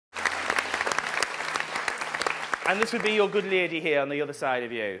And this would be your good lady here on the other side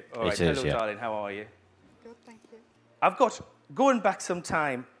of you. All right, hello, darling. How are you? Good, thank you. I've got, going back some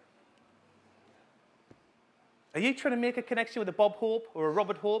time, are you trying to make a connection with a Bob Hope or a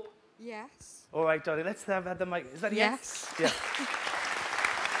Robert Hope? Yes. All right, darling, let's have the mic. Is that a yes? Yeah.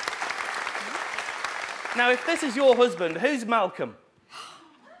 Now, if this is your husband, who's Malcolm?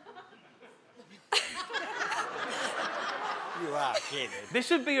 You are kidding. This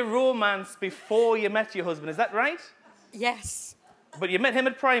should be a romance before you met your husband, is that right? Yes. But you met him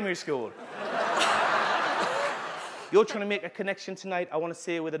at primary school. You're trying to make a connection tonight, I want to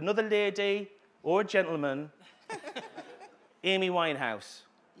say, with another lady or a gentleman. Amy Winehouse.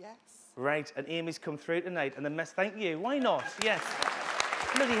 Yes. Right, and Amy's come through tonight, and the mess. Thank you. Why not? Yes.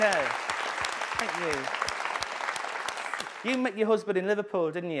 Bloody hell. Thank you. You met your husband in Liverpool,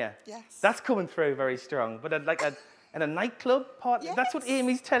 didn't you? Yes. That's coming through very strong. But in a nightclub part. Yes. That's what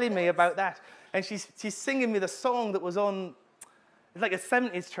Amy's telling me about that. And she's singing me the song that was on, it's like a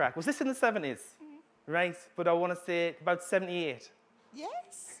 70s track. Was this in the 70s? Mm-hmm. Right, but I want to say about 78.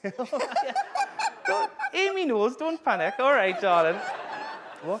 Yes. Amy knows, don't panic. All right, darling.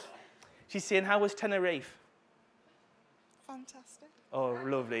 What? She's saying, how was Tenerife? Fantastic. Oh,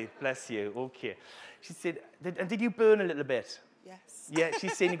 lovely. Bless you. Okay. She said, did you burn a little bit? Yes. Yeah,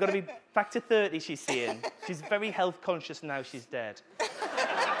 she's saying, you've got to be back to 30, she's saying. She's very health conscious now she's dead.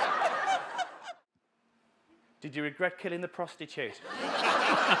 Did you regret killing the prostitute?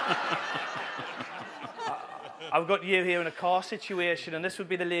 I've got you here in a car situation, and this would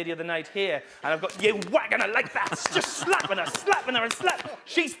be the lady of the night here, and I've got you whacking her like that, just slapping her and slapping.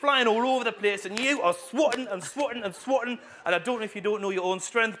 She's flying all over the place, and you are swatting and swatting and swatting, and I don't know if you don't know your own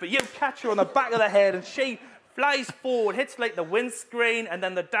strength, but you catch her on the back of the head, and she flies forward, hits like the windscreen, and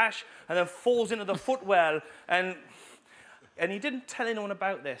then the dash, and then falls into the footwell, and you didn't tell anyone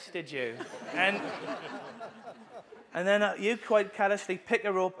about this, did you? And then you quite callously pick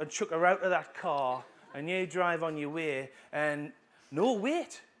her up and chuck her out of that car, and you drive on your way, and no,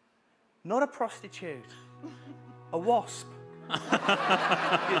 wait, not a prostitute, a wasp.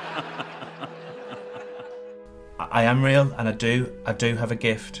 I am real, and I do have a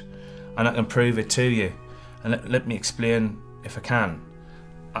gift, and I can prove it to you. And let me explain if I can.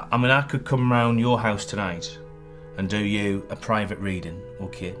 I mean, I could come round your house tonight and do you a private reading,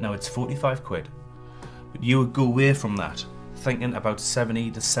 okay? Now, it's 45 quid, but you would go away from that thinking about 70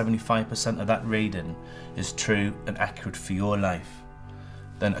 to 75% of that reading is true and accurate for your life.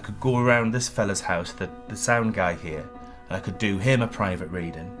 Then I could go around this fella's house, the sound guy here, and I could do him a private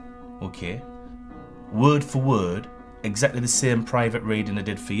reading, okay? Word for word, exactly the same private reading I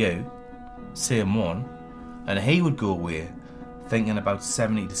did for you, same one, and he would go away thinking about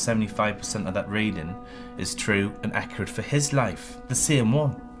 70 to 75% of that reading is true and accurate for his life, the same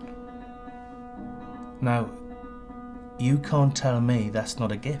one. Now, you can't tell me that's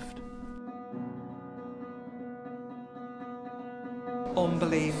not a gift.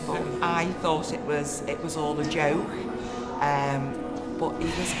 Unbelievable. I thought it was all a joke, but he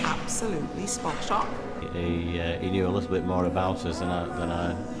was absolutely spot on. He knew a little bit more about us than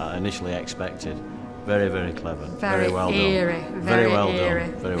I initially expected. Very, very clever. Very well eerie. done. Very well eerie.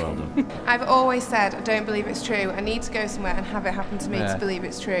 done. Very well done. I've always said I don't believe it's true. I need to go somewhere and have it happen to me to believe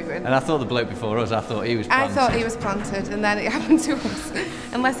it's true. And I thought the bloke before us, I thought he was planted. I thought he was planted, and then it happened to us.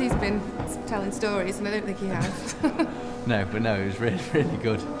 Unless he's been telling stories, and I don't think he has. No, but no, it was really, really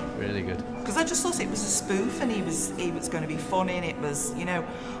good. Really good. Because I just thought it was a spoof, and he was going to be funny, and it was, you know,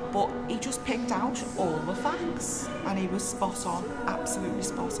 but he just picked out all the facts, and he was spot on, absolutely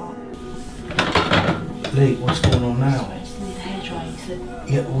spot on. Lee, what's going on now? I just need a hairdryer, you said.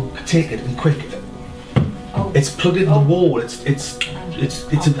 Yeah, well, take it and quick. Oh. It's plugged into the wall. It's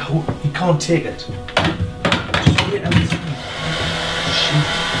a whole, you can't take it. Just wait and